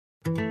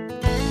Hi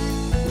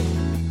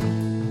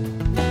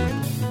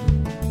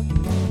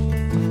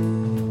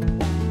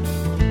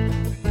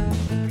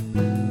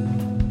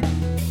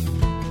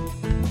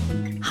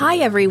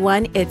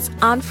everyone, it's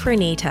Aunt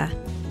Fernita.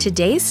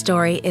 Today's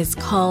story is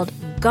called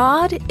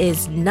God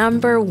is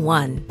Number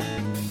One.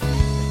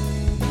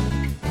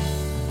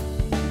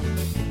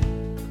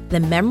 The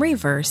memory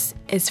verse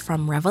is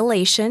from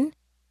Revelation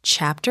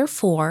chapter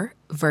 4,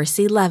 verse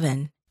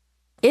 11.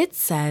 It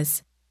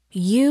says,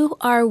 "You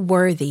are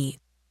worthy,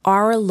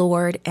 our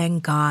Lord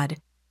and God,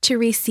 to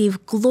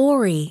receive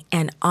glory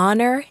and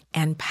honor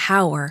and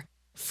power,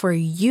 for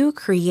you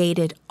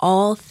created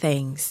all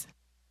things."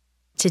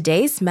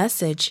 Today's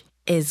message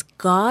is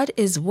God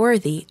is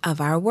worthy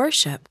of our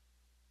worship.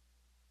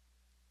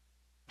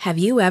 Have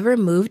you ever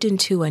moved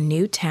into a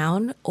new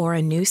town or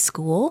a new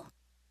school?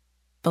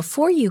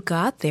 Before you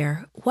got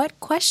there, what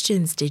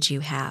questions did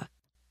you have?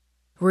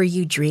 Were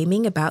you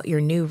dreaming about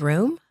your new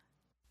room?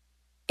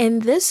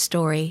 In this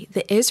story,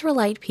 the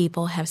Israelite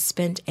people have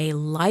spent a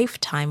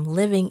lifetime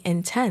living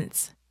in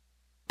tents.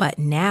 But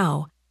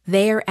now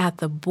they are at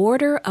the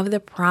border of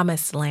the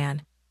Promised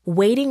Land,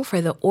 waiting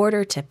for the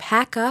order to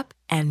pack up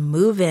and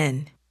move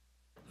in.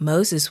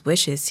 Moses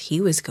wishes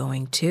he was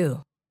going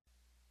too.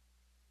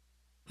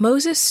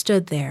 Moses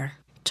stood there,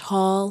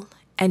 tall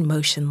and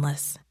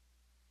motionless.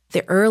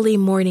 The early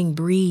morning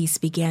breeze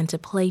began to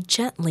play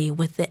gently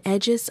with the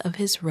edges of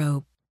his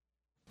robe,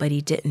 but he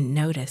didn't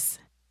notice.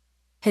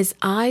 His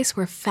eyes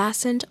were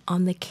fastened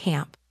on the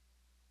camp,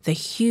 the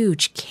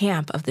huge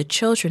camp of the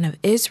children of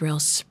Israel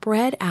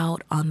spread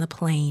out on the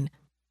plain.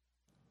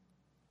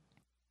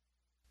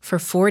 For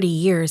 40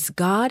 years,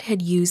 God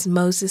had used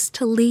Moses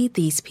to lead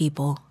these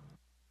people.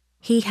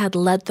 He had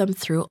led them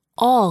through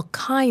all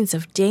kinds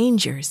of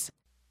dangers.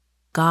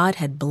 God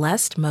had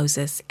blessed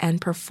Moses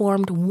and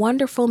performed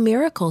wonderful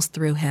miracles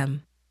through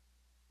him.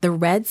 The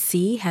Red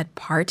Sea had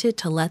parted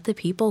to let the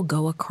people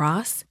go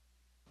across,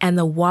 and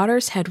the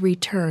waters had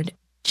returned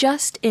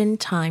just in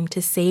time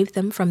to save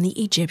them from the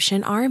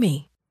Egyptian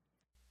army.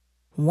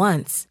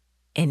 Once,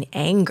 in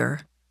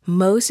anger,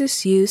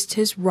 Moses used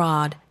his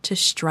rod to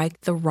strike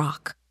the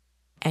rock,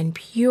 and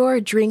pure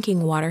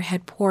drinking water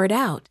had poured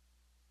out.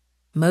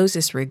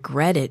 Moses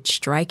regretted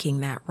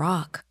striking that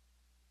rock.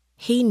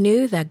 He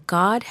knew that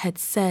God had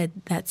said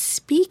that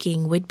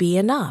speaking would be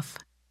enough.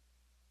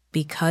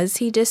 Because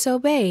he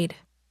disobeyed,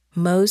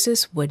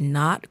 Moses would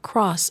not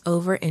cross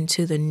over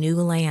into the new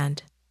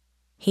land.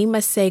 He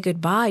must say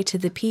goodbye to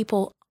the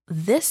people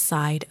this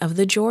side of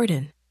the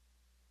Jordan.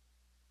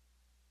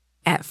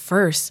 At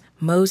first,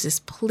 Moses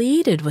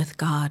pleaded with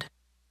God,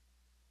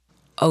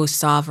 "O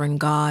sovereign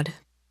God,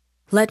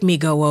 let me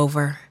go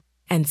over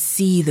and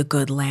see the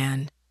good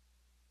land."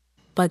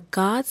 But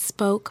God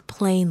spoke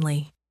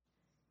plainly,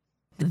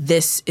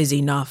 "This is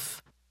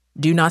enough.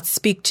 Do not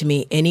speak to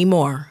me any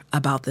more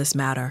about this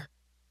matter."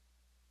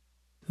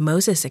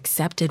 Moses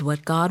accepted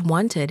what God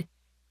wanted,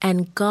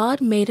 and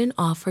God made an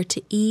offer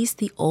to ease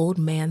the old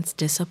man's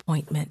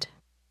disappointment.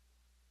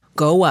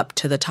 "Go up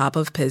to the top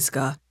of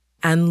Pisgah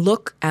and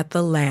look at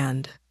the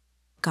land,"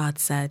 God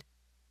said,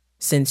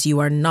 "since you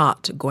are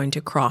not going to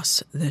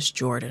cross this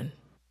Jordan."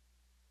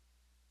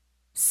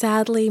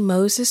 Sadly,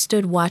 Moses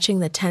stood watching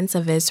the tents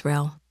of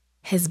Israel.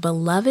 His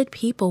beloved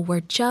people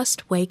were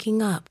just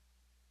waking up.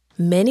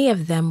 Many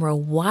of them were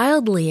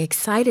wildly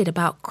excited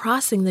about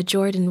crossing the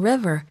Jordan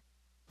River,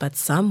 but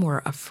some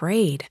were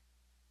afraid.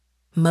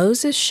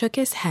 Moses shook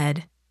his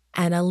head,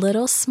 and a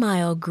little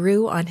smile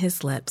grew on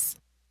his lips.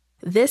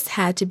 This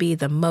had to be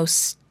the most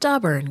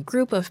stubborn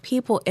group of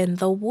people in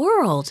the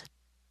world.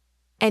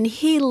 And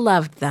he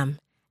loved them,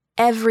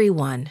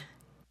 everyone.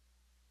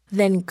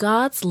 Then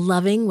God's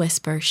loving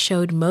whisper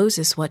showed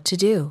Moses what to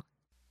do.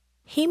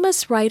 He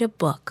must write a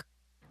book,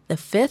 the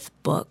 5th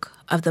book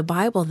of the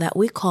Bible that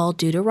we call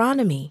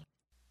Deuteronomy.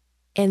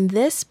 In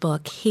this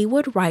book, he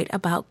would write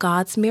about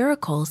God's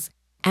miracles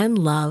and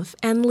love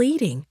and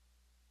leading.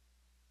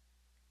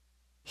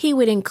 He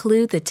would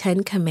include the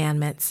 10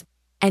 Commandments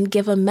and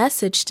give a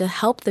message to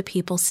help the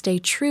people stay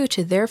true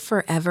to their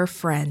forever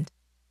friend.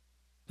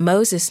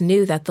 Moses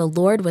knew that the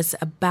Lord was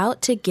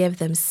about to give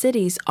them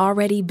cities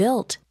already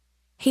built.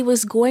 He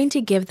was going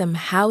to give them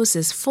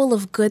houses full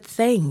of good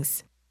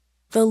things.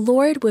 The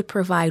Lord would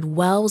provide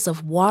wells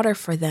of water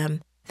for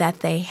them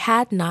that they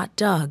had not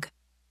dug,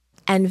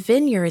 and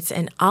vineyards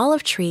and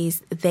olive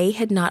trees they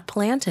had not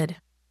planted.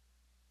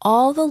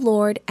 All the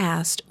Lord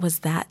asked was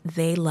that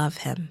they love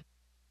him.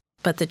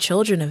 But the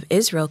children of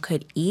Israel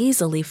could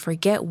easily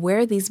forget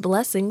where these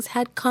blessings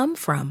had come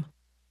from.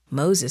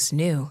 Moses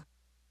knew.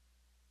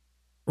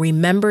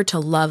 "Remember to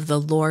love the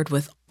Lord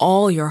with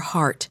all your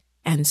heart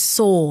and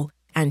soul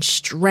and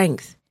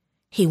strength,"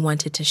 he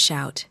wanted to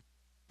shout.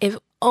 If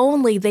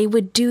only they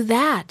would do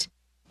that.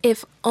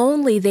 If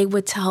only they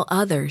would tell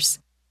others.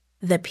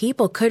 The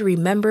people could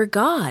remember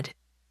God.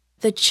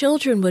 The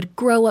children would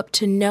grow up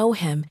to know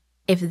him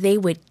if they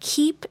would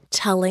keep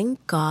telling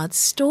God's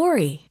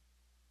story.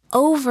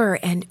 Over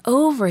and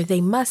over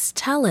they must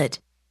tell it.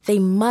 They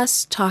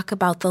must talk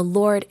about the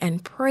Lord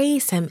and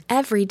praise him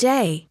every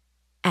day.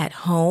 at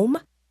home,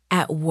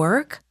 at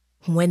work,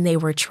 when they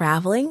were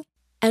traveling,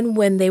 and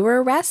when they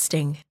were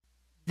resting.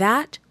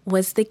 That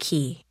was the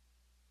key.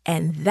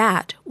 And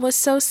that was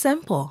so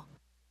simple.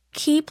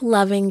 Keep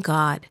loving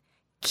God.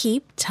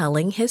 Keep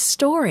telling His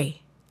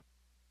story.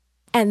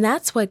 And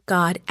that's what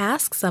God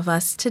asks of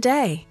us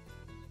today.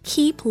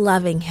 Keep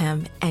loving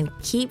Him and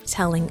keep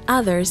telling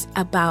others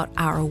about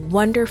our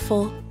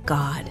wonderful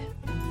God.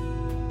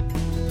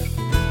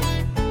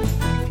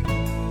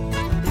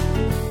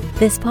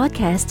 This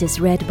podcast is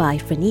read by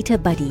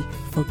Franita Buddy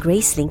for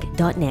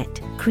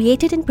Gracelink.net.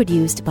 Created and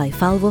produced by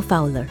Falvo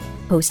Fowler.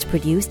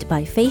 Post-produced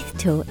by Faith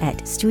To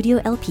at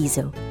Studio El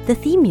Piso. The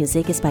theme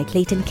music is by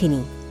Clayton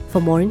Kinney. For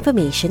more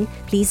information,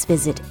 please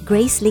visit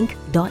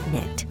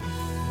Gracelink.net.